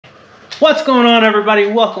What's going on, everybody?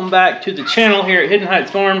 Welcome back to the channel here at Hidden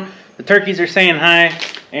Heights Farm. The turkeys are saying hi,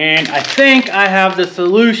 and I think I have the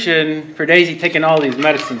solution for Daisy taking all these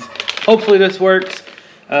medicines. Hopefully this works.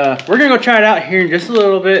 We're gonna go try it out here in just a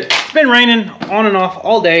little bit. It's been raining on and off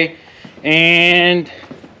all day, and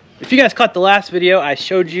if you guys caught the last video, I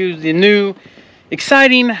showed you the new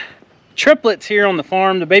exciting triplets here on the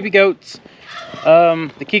farm, the baby goats.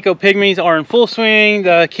 The Kiko pygmies are in full swing.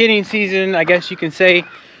 The kidding season, I guess you can say,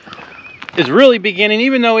 is really beginning.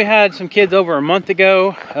 Even though we had some kids over a month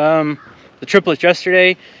ago, the triplets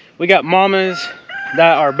yesterday, we got mamas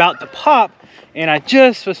that are about to pop. And I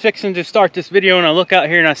just was fixing to start this video, and I look out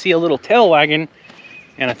here and I see a little tail wagging,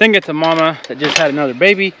 and I think it's a mama that just had another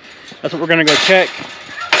baby. That's what we're gonna go check.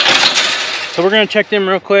 So we're gonna check them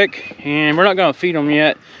real quick, and we're not gonna feed them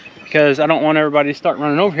yet because I don't want everybody to start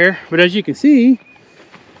running over here. But as you can see,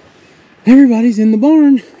 everybody's in the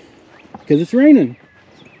barn because it's raining.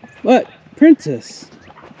 But Princess,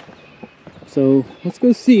 so let's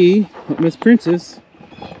go see what Miss Princess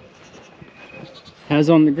has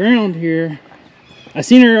on the ground here. I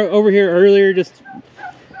seen her over here earlier, just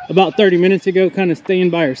about 30 minutes ago, kind of staying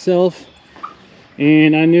by herself,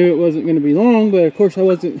 and I knew it wasn't going to be long, but of course I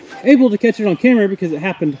wasn't able to catch it on camera because it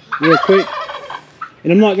happened real quick.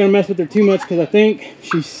 And I'm not going to mess with her too much because I think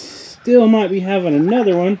she still might be having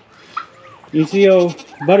another one. You see how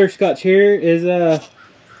Butterscotch here is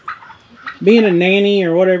being a nanny,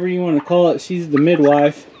 or whatever you want to call it. She's the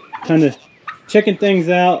midwife, kind of checking things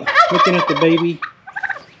out, looking at the baby.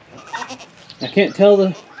 I can't tell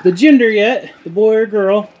the gender yet, the boy or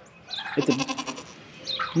girl.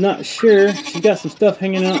 I'm not sure. She's got some stuff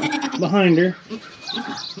hanging out behind her.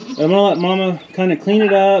 But I'm gonna let Mama kind of clean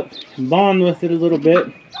it up and bond with it a little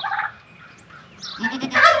bit.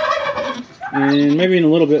 And maybe in a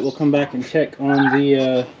little bit we'll come back and check on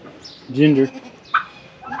the gender.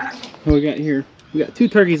 What we got here? We got 2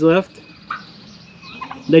 turkeys left.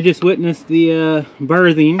 They just witnessed the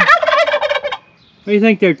birthing. What do you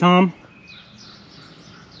think there, Tom?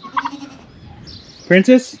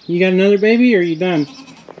 Princess, you got another baby, or are you done?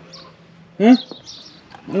 Huh?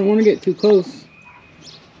 I don't want to get too close.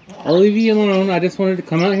 I'll leave you alone. I just wanted to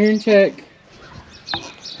come out here and check.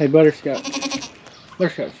 Hey, Butterscotch.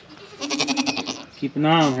 Butterscotch. Keep an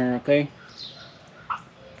eye on her, okay?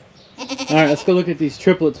 Alright, let's go look at these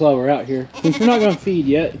triplets while we're out here. Since we're not going to feed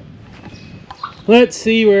yet, let's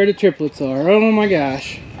see where the triplets are. Oh my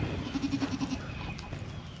gosh.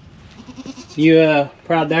 You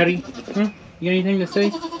proud daddy? Huh? You got anything to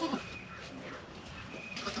say?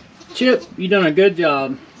 Chip, you done a good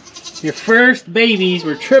job. Your first babies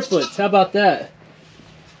were triplets. How about that?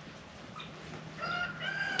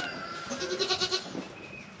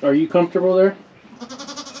 Are you comfortable there?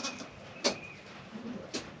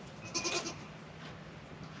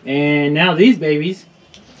 And now these babies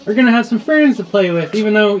are going to have some friends to play with,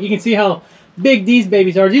 even though you can see how big these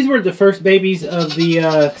babies are. These were the first babies of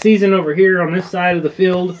the season over here on this side of the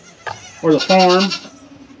field, or the farm.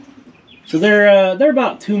 So they're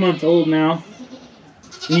about 2 months old now.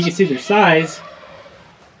 And you can see their size.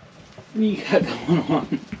 What do you got going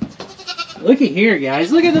on? Look at here,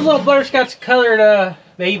 guys. Look at this little butterscotch colored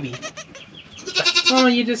baby. Oh,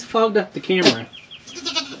 you just fogged up the camera.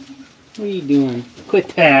 What are you doing? Quit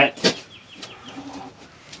that.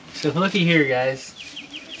 So looky here, guys.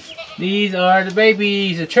 These are the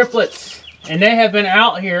babies, the triplets. And they have been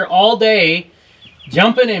out here all day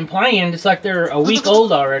jumping and playing just like they're a week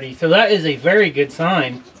old already. So that is a very good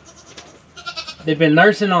sign. They've been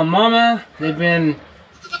nursing on Mama. They've been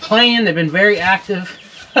playing. They've been very active.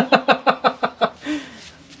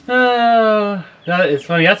 Oh, that is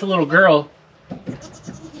funny. That's a little girl.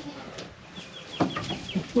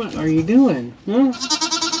 What are you doing? Huh?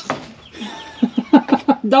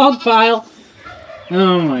 Dog pile.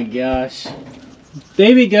 Oh my gosh.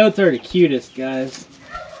 Baby goats are the cutest, guys.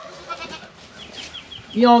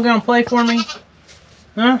 You all gonna play for me?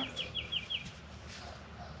 Huh?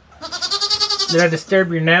 Did I disturb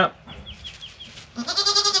your nap?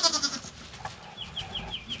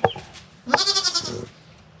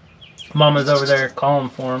 Mama's over there calling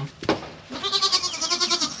for him.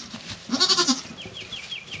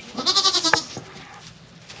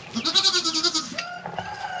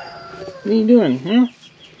 What are you doing, huh?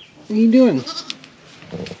 What are you doing?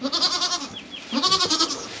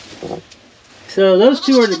 So those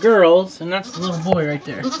 2 are the girls, and that's the little boy right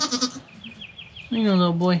there. You know,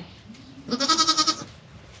 little boy.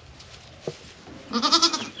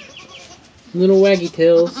 Little waggy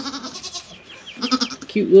tails.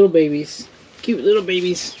 Cute little babies. Cute little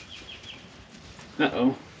babies.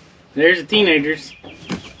 Uh-oh. There's the teenagers.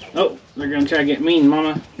 Oh, they're gonna try to get mean,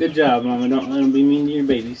 Mama. Good job, Mama. Don't let them be mean to your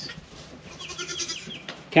babies.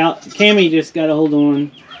 Cammy just got a hold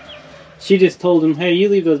on. She just told him, hey, you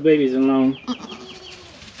leave those babies alone.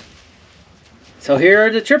 So here are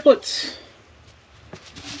the triplets.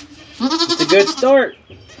 It's a good start.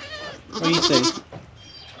 What do you say?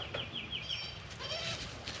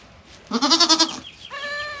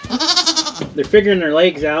 They're figuring their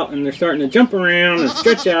legs out and they're starting to jump around and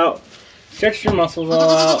stretch out. Stretch their muscles all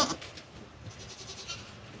out.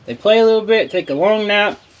 They play a little bit, take a long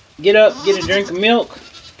nap, get up, get a drink of milk,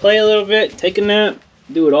 play a little bit, take a nap,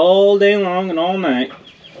 do it all day long and all night.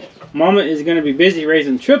 Mama is going to be busy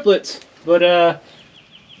raising triplets, but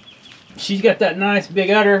she's got that nice big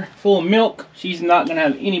udder full of milk. She's not going to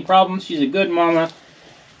have any problems. She's a good mama.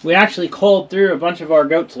 We actually culled through a bunch of our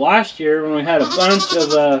goats last year when we had a bunch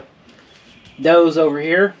of does over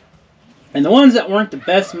here. And the ones that weren't the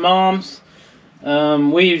best moms,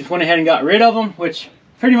 we just went ahead and got rid of them, which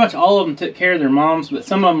pretty much all of them took care of their moms, but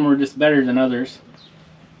some of them were just better than others.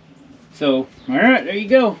 So, alright, there you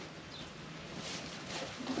go.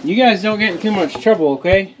 You guys don't get in too much trouble,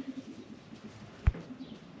 okay?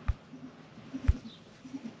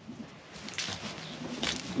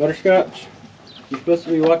 Butterscotch, you're supposed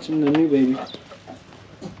to be watching the new baby.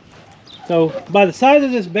 So, by the size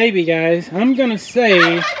of this baby, guys, I'm going to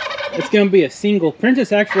say it's going to be a single.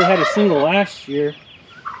 Princess actually had a single last year.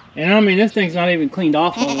 And I mean, this thing's not even cleaned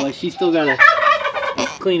off all the way. She's still got to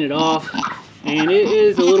clean it off. And it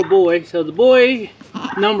is a little boy. So the boy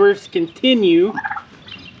numbers continue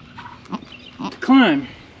to climb.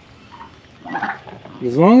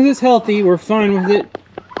 As long as it's healthy, we're fine with it.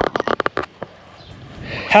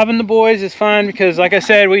 Having the boys is fine because, like I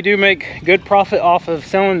said, we do make good profit off of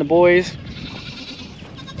selling the boys.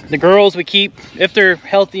 The girls we keep, if they're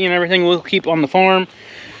healthy and everything, we'll keep on the farm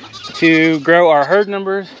to grow our herd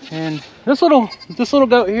numbers. And this little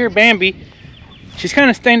goat here, Bambi, she's kind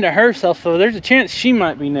of staying to herself, so there's a chance she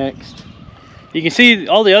might be next. You can see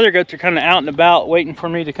all the other goats are kind of out and about waiting for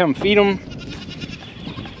me to come feed them.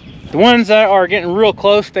 The ones that are getting real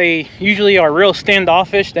close, they usually are real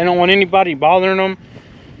standoffish. They don't want anybody bothering them.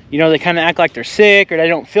 You know, they kind of act like they're sick or they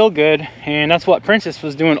don't feel good. And that's what Princess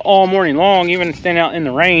was doing all morning long, even standing out in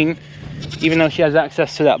the rain, even though she has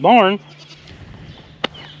access to that barn.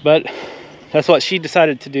 But that's what she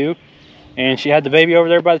decided to do. And she had the baby over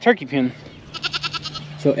there by the turkey pen.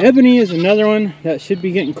 So Ebony is another one that should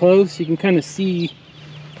be getting close. You can kind of see,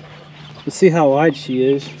 let's see how wide she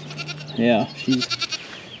is. Yeah, she's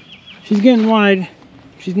getting wide.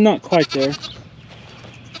 She's not quite there.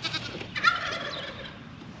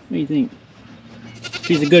 What do you think?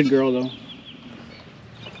 She's a good girl though.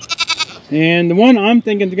 And the one I'm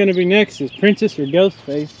thinking is going to be next is Princess or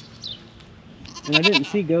Ghostface. And I didn't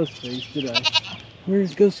see Ghostface, did I?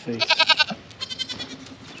 Where's Ghostface?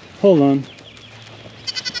 Hold on.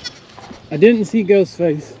 I didn't see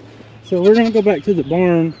Ghostface. So we're going to go back to the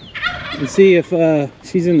barn and see if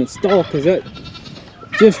she's in the stall, because that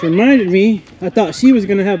just reminded me, I thought she was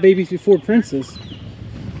going to have babies before Princess.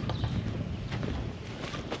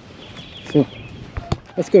 So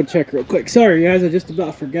let's go check real quick. Sorry guys, I just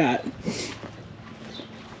about forgot.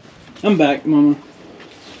 I'm back, Mama.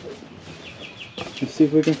 Let's see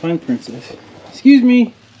if we can find Princess. Excuse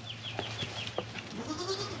me.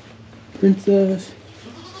 Princess.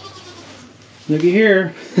 Looky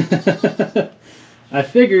here. I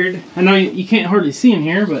figured, I know you can't hardly see in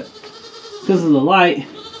here, but because of the light,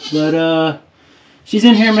 but she's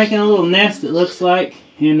in here making a little nest, it looks like,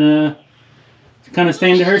 and kind of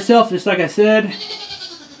staying to herself, just like I said.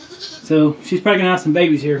 So she's probably gonna have some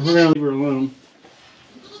babies here. We're gonna leave her alone.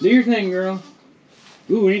 Do your thing, girl.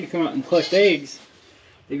 Ooh, we need to come out and collect eggs.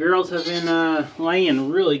 The girls have been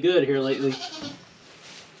laying really good here lately.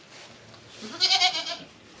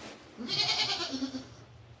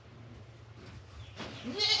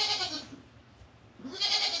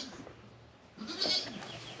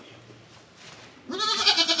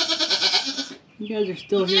 You guys are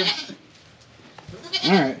still here.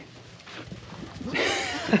 Alright.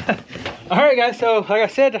 Alright guys, so like I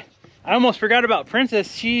said, I almost forgot about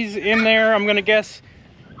Princess. She's in there. I'm gonna guess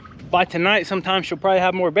by tonight sometime she'll probably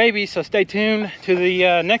have more babies, so stay tuned to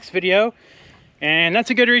the next video. And that's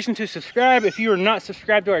a good reason to subscribe. If you are not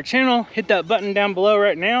subscribed to our channel, hit that button down below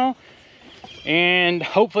right now. And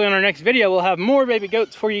hopefully on our next video we'll have more baby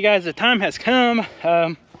goats for you guys. The time has come.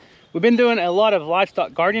 We've been doing a lot of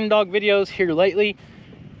livestock guardian dog videos here lately,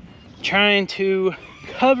 trying to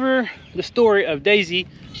cover the story of Daisy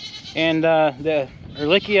and the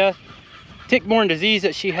Ehrlichia tick-borne disease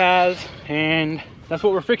that she has, and that's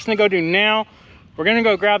what we're fixing to go do now. We're gonna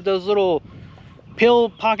go grab those little pill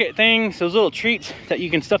pocket things, those little treats that you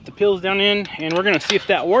can stuff the pills down in, and we're gonna see if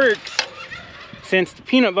that works, since the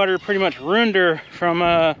peanut butter pretty much ruined her from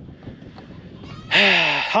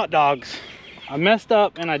hot dogs. I messed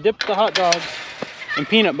up and I dipped the hot dogs in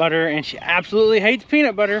peanut butter, and she absolutely hates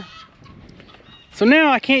peanut butter. So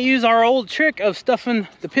now I can't use our old trick of stuffing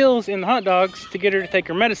the pills in the hot dogs to get her to take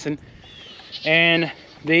her medicine. And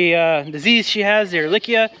the disease she has, the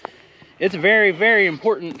Ehrlichia, it's very, very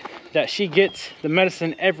important that she gets the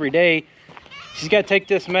medicine every day. She's got to take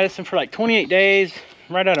this medicine for like 28 days,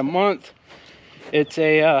 right at a month. It's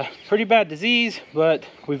a pretty bad disease, but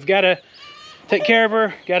we've got to take care of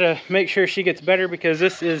her. Got to make sure she gets better, because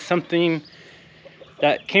this is something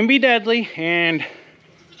that can be deadly. And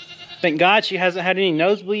thank God she hasn't had any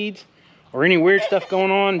nosebleeds or any weird stuff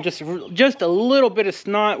going on. Just a little bit of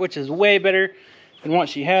snot, which is way better than what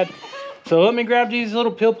she had. So let me grab these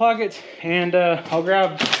little pill pockets, and I'll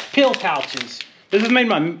grab pill pouches. This is made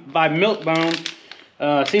by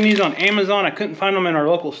Milkbone. Seen these on Amazon. I couldn't find them in our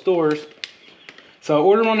local stores. So I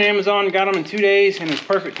ordered them on Amazon, got them in 2 days, and it's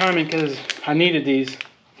perfect timing because I needed these.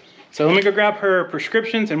 So let me go grab her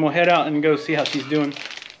prescriptions and we'll head out and go see how she's doing.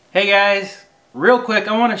 Hey guys, real quick,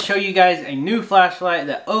 I want to show you guys a new flashlight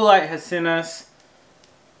that Olight has sent us.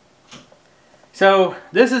 So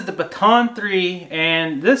this is the Baton 3,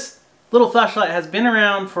 and this little flashlight has been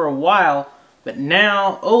around for a while, but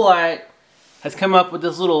now Olight has come up with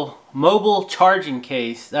this little mobile charging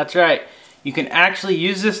case. That's right, you can actually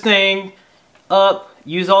use this thing up,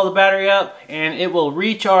 use all the battery up, and it will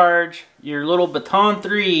recharge your little Baton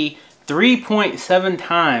 3 3.7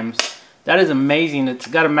 times. That is amazing. It's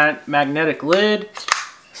got a magnetic lid,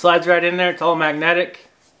 slides right in there, it's all magnetic,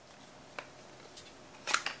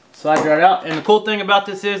 slides right out. And the cool thing about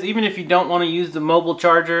this is, even if you don't want to use the mobile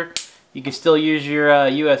charger, you can still use your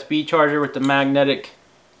USB charger with the magnetic.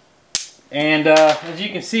 And as you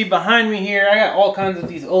can see behind me here, I got all kinds of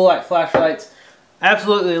these Olight flashlights.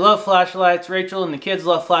 Absolutely love flashlights. Rachel and the kids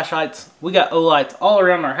love flashlights. We got Olights all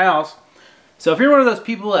around our house. So if you're one of those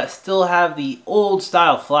people that still have the old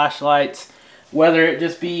style flashlights, whether it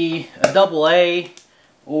just be a AA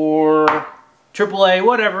or AAA,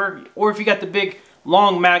 whatever, or if you got the big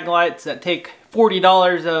long mag lights that take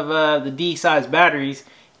 $40 of the D size batteries,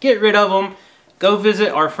 get rid of them. Go visit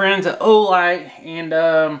our friends at Olight, and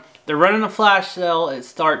they're running a flash sale. It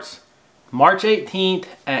starts March 18th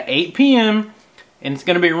at 8 p.m. and it's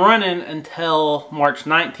going to be running until March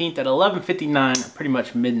 19th at 11:59, pretty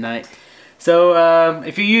much midnight. So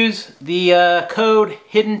if you use the code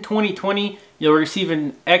HIDDEN2020, you'll receive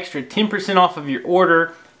an extra 10% off of your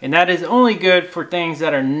order, and that is only good for things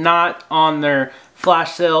that are not on their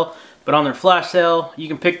flash sale. But on their flash sale, you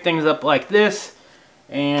can pick things up like this,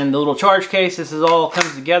 and the little charge case. This is all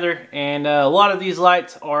comes together, and a lot of these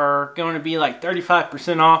lights are going to be like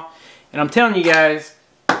 35% off. And I'm telling you guys,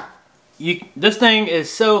 this thing is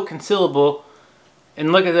so concealable.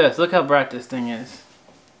 And look at this, look how bright this thing is.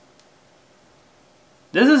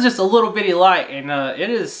 This is just a little bitty light, and it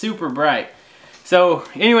is super bright. So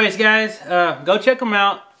anyways guys, go check them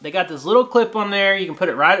out. They got this little clip on there. You can put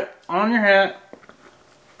it right on your hat,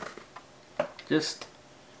 just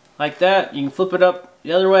like that. You can flip it up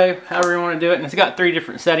the other way, however you want to do it. And it's got 3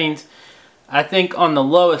 different settings. I think on the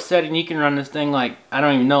lowest setting you can run this thing like, I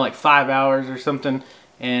don't even know, like 5 hours or something.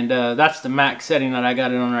 And that's the max setting that I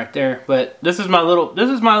got it on right there. But this is my little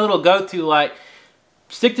go-to light.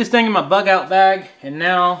 Stick this thing in my bug out bag, and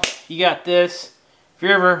now you got this. If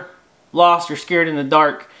you're ever lost or scared in the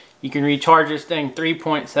dark, you can recharge this thing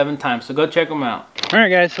 3.7 times. So go check them out.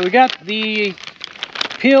 Alright guys, so we got the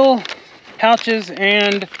pill pouches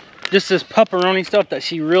and just this pepperoni stuff that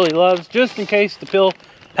she really loves, just in case the pill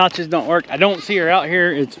pouches don't work. I don't see her out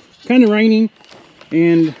here. It's kind of raining.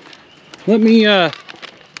 And let me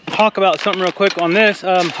talk about something real quick on this.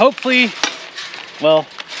 Hopefully, well,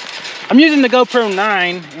 I'm using the GoPro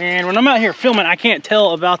 9, and when I'm out here filming, I can't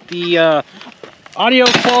tell about the audio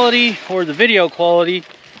quality or the video quality.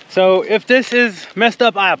 So if this is messed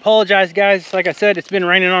up, I apologize guys. Like I said, it's been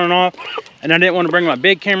raining on and off, and I didn't want to bring my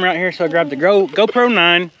big camera out here, so I grabbed the GoPro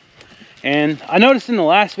 9. And I noticed in the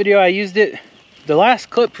last video I used it, the last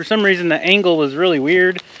clip, for some reason the angle was really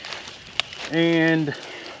weird, and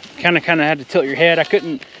kind of had to tilt your head. I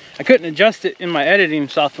couldn't adjust it in my editing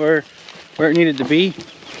software where it needed to be.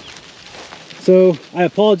 So I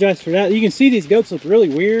apologize for that. You can see these goats look really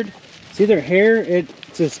weird. See their hair?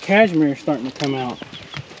 It's this cashmere starting to come out.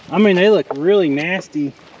 I mean, they look really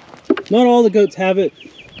nasty. Not all the goats have it,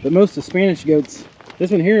 but most of the Spanish goats.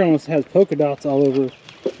 This one here almost has polka dots all over.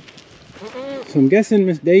 So I'm guessing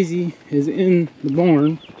Miss Daisy is in the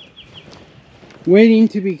barn waiting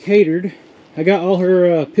to be catered. I got all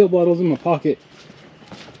her pill bottles in my pocket.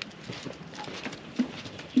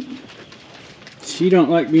 She don't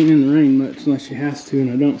like being in the rain much unless she has to,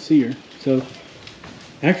 and I don't see her. So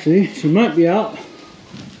actually, she might be out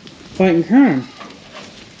fighting crime.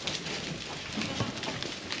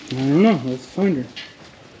 I don't know. Let's find her.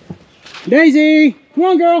 Daisy! Come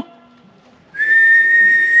on, girl!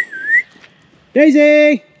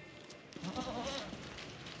 Daisy!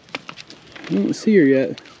 I don't see her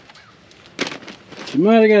yet. She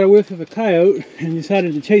might have got a whiff of a coyote and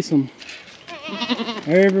decided to chase him.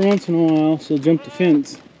 Every once in a while, she'll jump the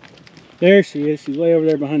fence. There she is. She's way over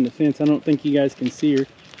there behind the fence. I don't think you guys can see her.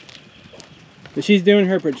 But she's doing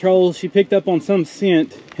her patrol. She picked up on some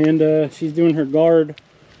scent, and she's doing her guard.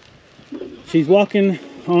 She's walking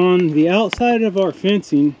on the outside of our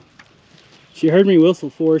fencing. She heard me whistle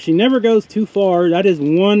for her. She never goes too far. That is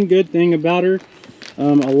one good thing about her. A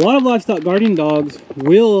lot of livestock guarding dogs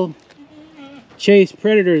will chase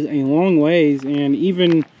predators a long ways, and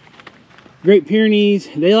even Great Pyrenees,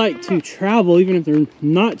 they like to travel even if they're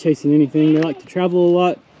not chasing anything. They like to travel a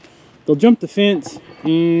lot. They'll jump the fence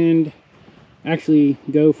and actually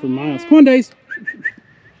go for miles. Come on, Daisy.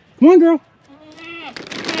 Come on, girl.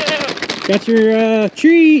 Got your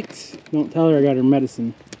treats. Don't tell her I got her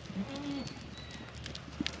medicine.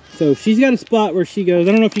 So she's got a spot where she goes.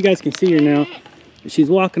 I don't know if you guys can see her now, but she's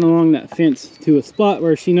walking along that fence to a spot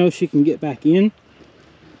where she knows she can get back in.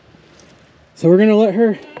 So we're gonna let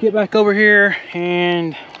her get back over here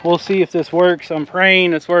and we'll see if this works. I'm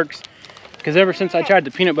praying this works, because ever since I tried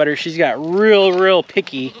the peanut butter, she's got real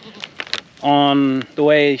picky on the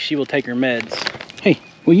way she will take her meds. Hey,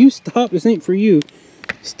 will you stop? This ain't for you,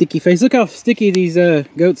 sticky face. Look how sticky these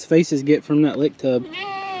goats' faces get from that lick tub.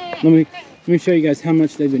 Let me show you guys how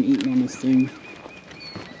much they've been eating on this thing.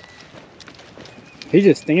 He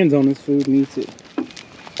just stands on this food and eats it.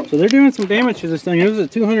 So they're doing some damage to this thing. It was a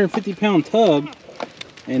 250-pound tub,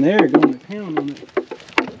 and they're going to pound on it.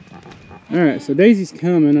 Alright, so Daisy's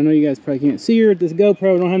coming. I know you guys probably can't see her. This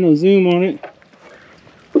GoPro don't have no zoom on it.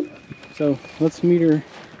 So let's meet her.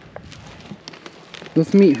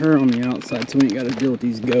 Let's meet her on the outside so we ain't got to deal with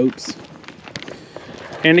these goats.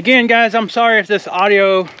 And again, guys, I'm sorry if this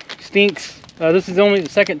audio stinks. This is only the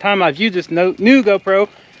second time I've used this new GoPro.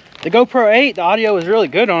 The GoPro 8, the audio is really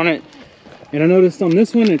good on it. And I noticed on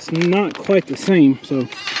this one, it's not quite the same. So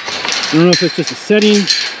I don't know if it's just a setting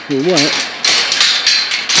or what.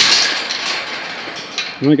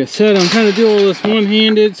 And like I said, I'm trying to do all this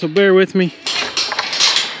one-handed, so bear with me.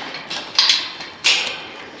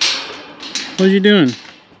 What are you doing?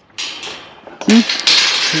 Are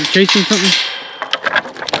you chasing something?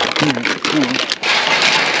 Come on.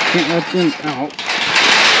 Can't let them out.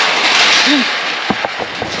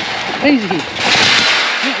 Daisy!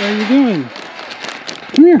 What are you doing?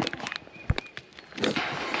 Come here.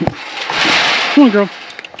 Come on, girl.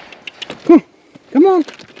 Come on. Come on.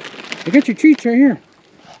 I got your treats right here.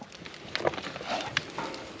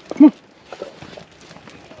 Come on.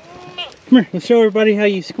 Come here. Let's show everybody how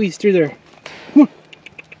you squeeze through there. Come on.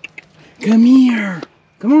 Come here.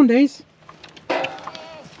 Come on, Daisy.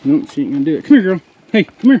 Nope, she ain't gonna do it. Come here, girl. Hey,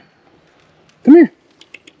 come here. Come here.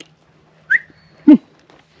 Come on.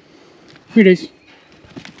 Come here, Daisy.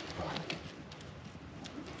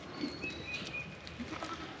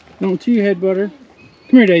 Don't chew your head butter.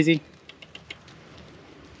 Come here, Daisy.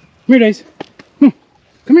 Come here, Daisy.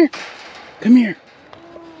 Come here. Come here.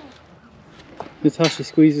 That's how she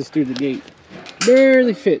squeezes through the gate.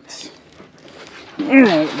 Barely fits.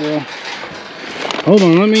 Alright, girl. Hold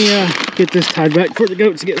on, let me get this tied back before the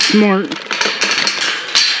goats get smart.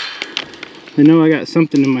 They know I got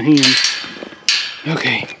something in my hand.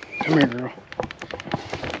 Okay, come here, girl.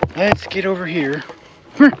 Let's get over here.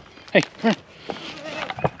 Come here. Hey, come here.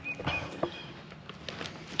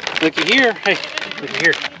 Looky here. Hey, looky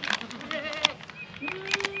here.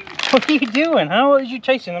 What are you doing? How was you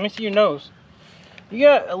chasing? Let me see your nose. You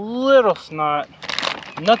got a little snot.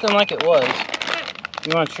 Nothing like it was.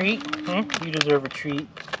 You want a treat? You deserve a treat.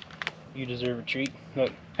 You deserve a treat.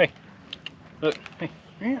 Look. Hey. Look. Hey.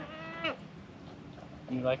 Here.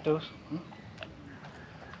 You like those?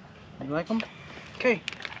 You like them? Okay.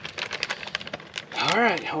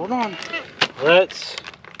 Alright, hold on. Let's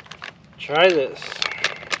try this.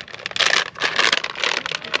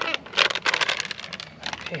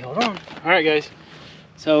 Okay, hold on. Alright, guys.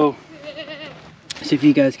 So, let's see if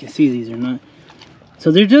you guys can see these or not.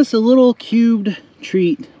 So they're just a little cubed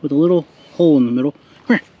treat with a little hole in the middle.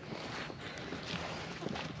 Come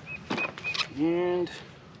here. And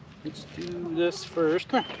let's do this first.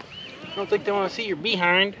 Come here. I don't think they want to see your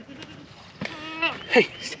behind. Hey,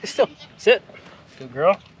 stay still. Sit. Good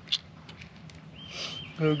girl.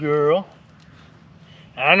 Good girl.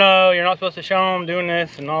 I know you're not supposed to show them doing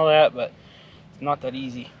this and all that, but it's not that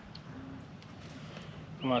easy.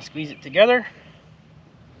 I'm gonna squeeze it together.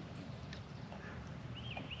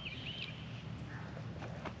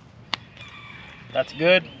 That's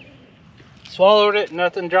good. Swallowed it,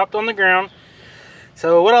 nothing dropped on the ground.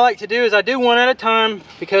 So what I like to do is I do one at a time,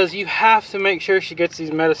 because you have to make sure she gets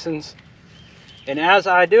these medicines. And as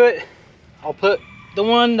I do it, I'll put the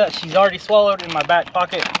one that she's already swallowed in my back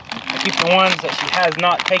pocket. I keep the ones that she has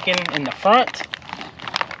not taken in the front.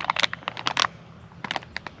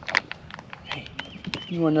 Hey,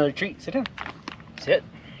 you want another treat? Sit down. Sit.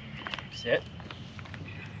 Sit.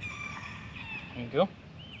 There you go.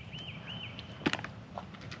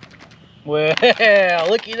 Well,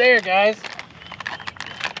 looky there, guys.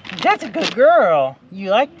 That's a good girl. You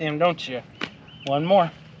like them, don't you? One more.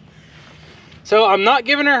 So I'm not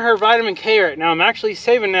giving her vitamin K right now. I'm actually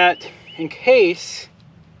saving that in case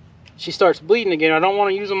she starts bleeding again. I don't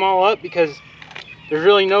want to use them all up, because there's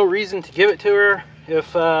really no reason to give it to her if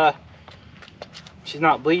she's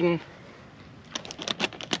not bleeding.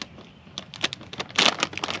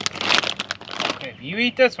 Okay, if you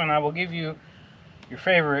eat this one, I will give you your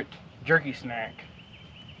favorite jerky snack.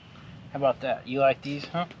 How about that? You like these,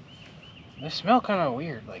 huh? They smell kind of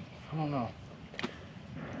weird, like, I don't know.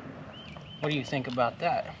 What do you think about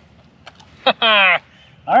that?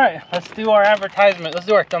 Alright, let's do our advertisement. Let's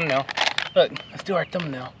do our thumbnail. Look, let's do our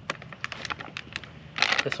thumbnail.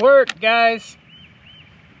 This worked, guys.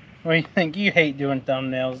 What do you think? You hate doing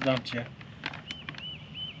thumbnails, don't you? Is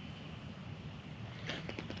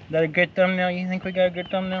that a good thumbnail? You think we got a good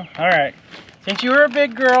thumbnail? Alright. Since you were a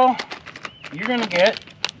big girl, you're gonna get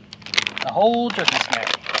a whole jerky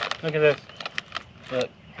snack. Look at this. Look,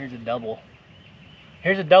 here's a double.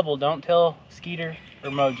 Here's a double. Don't tell Skeeter or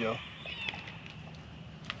Mojo.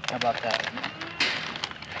 How about that?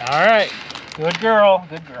 Alright. Good girl.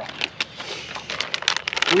 Good girl.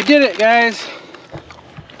 We did it, guys.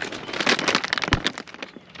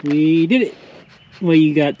 We did it. What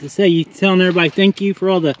you got to say? You telling everybody thank you for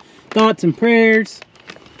all the thoughts and prayers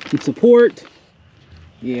and support.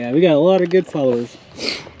 Yeah, we got a lot of good followers.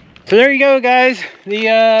 So there you go, guys.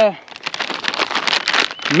 The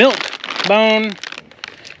milk bone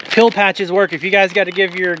pill patches work. If you guys got to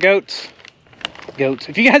give your goats,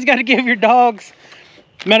 if you guys got to give your dogs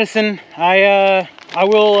medicine, I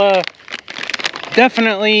will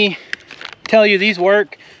definitely tell you these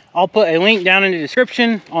work. I'll put a link down in the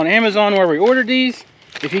description on Amazon where we ordered these.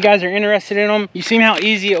 If you guys are interested in them, you've seen how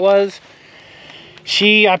easy it was.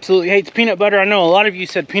 She absolutely hates peanut butter. I know a lot of you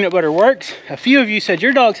said peanut butter works. A few of you said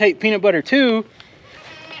your dogs hate peanut butter too,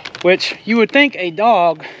 which you would think a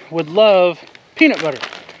dog would love peanut butter.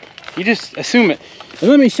 You just assume it. And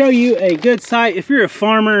let me show you a good site. If you're a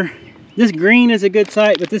farmer, this green is a good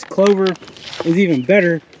site, but this clover is even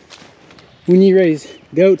better. When you raise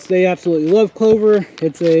goats, they absolutely love clover.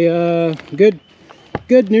 It's a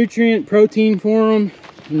good nutrient protein for them.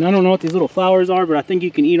 And I don't know what these little flowers are, but I think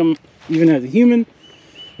you can eat them even as a human.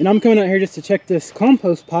 And I'm coming out here just to check this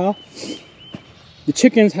compost pile. The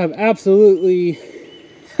chickens have absolutely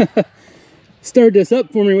stirred this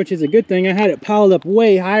up for me, which is a good thing. I had it piled up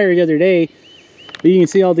way higher the other day, but you can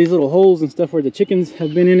see all these little holes and stuff where the chickens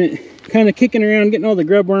have been in it, kind of kicking around, getting all the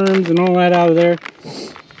grub worms and all that out of there.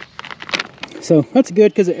 So that's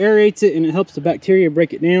good because it aerates it and it helps the bacteria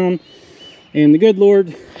break it down. And the good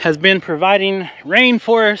Lord has been providing rain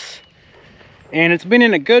for us, and it's been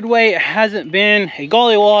in a good way. It hasn't been a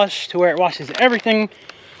gully wash to where it washes everything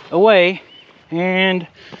away. And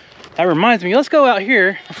that reminds me, let's go out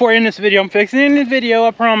here before I end this video. I'm fixing to end this video,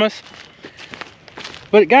 I promise.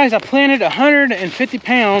 But guys, I planted 150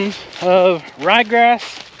 pounds of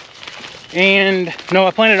ryegrass, and no,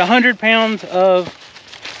 I planted 100 pounds of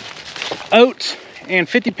oats and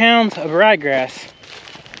 50 pounds of ryegrass.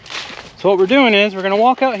 So what we're doing is we're going to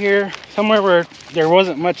walk out here somewhere where there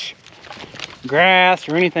wasn't much grass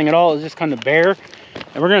or anything at all. It was just kind of bare,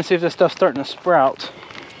 and we're going to see if this stuff's starting to sprout.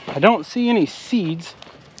 I don't see any seeds.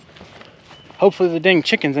 Hopefully the dang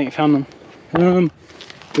chickens ain't found them.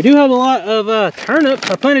 We do have a lot of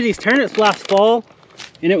turnips. I planted these turnips last fall,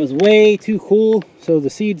 and it was way too cool, so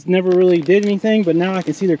the seeds never really did anything, but now I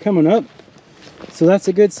can see they're coming up. So that's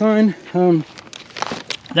a good sign.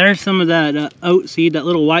 There's some of that oat seed, that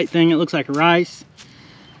little white thing. It looks like rice.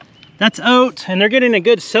 That's oat, and they're getting a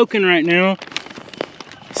good soaking right now.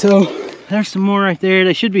 So there's some more right there.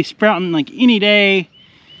 They should be sprouting like any day.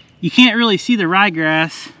 You can't really see the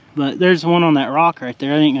ryegrass, but there's one on that rock right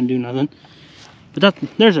there. I ain't gonna do nothing. But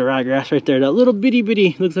there's a ryegrass right there. That little bitty,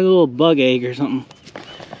 looks like a little bug egg or something.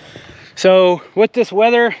 So with this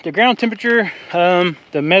weather, the ground temperature, the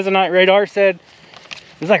mesonote radar said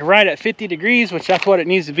it's like right at 50 degrees, which that's what it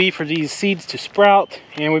needs to be for these seeds to sprout.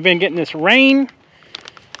 And we've been getting this rain,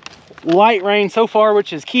 light rain so far,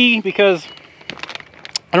 which is key because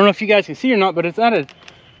I don't know if you guys can see or not, but it's at a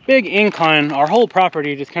big incline. Our whole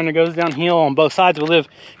property just kind of goes downhill on both sides. We live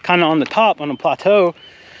kind of on the top on a plateau,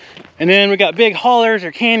 and then we got big hollers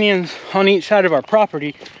or canyons on each side of our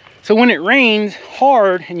property. So when it rains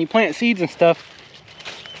hard and you plant seeds and stuff,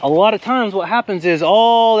 a lot of times what happens is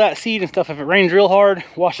all that seed and stuff, if it rains real hard,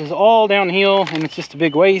 washes all downhill and it's just a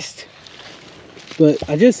big waste. But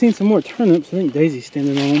I just seen some more turnips. I think Daisy's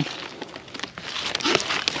standing on them.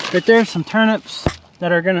 Right there, some turnips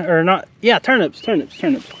that are gonna, or not, yeah, turnips.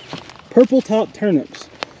 Purple top turnips.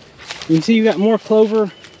 You can see you got more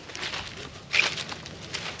clover.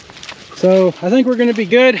 So I think we're gonna be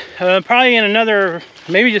good. Probably in another,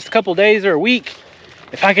 maybe just a couple days or a week,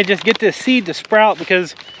 if I could just get this seed to sprout,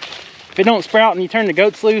 because if it don't sprout and you turn the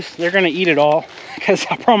goats loose, they're gonna eat it all, because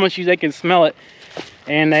I promise you they can smell it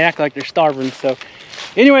and they act like they're starving. So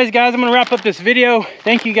anyways, guys, I'm gonna wrap up this video.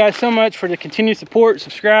 Thank you guys so much for the continued support.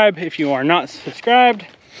 Subscribe if you are not subscribed,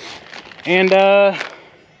 and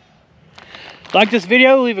like this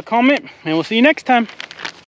video, leave a comment, and we'll see you next time.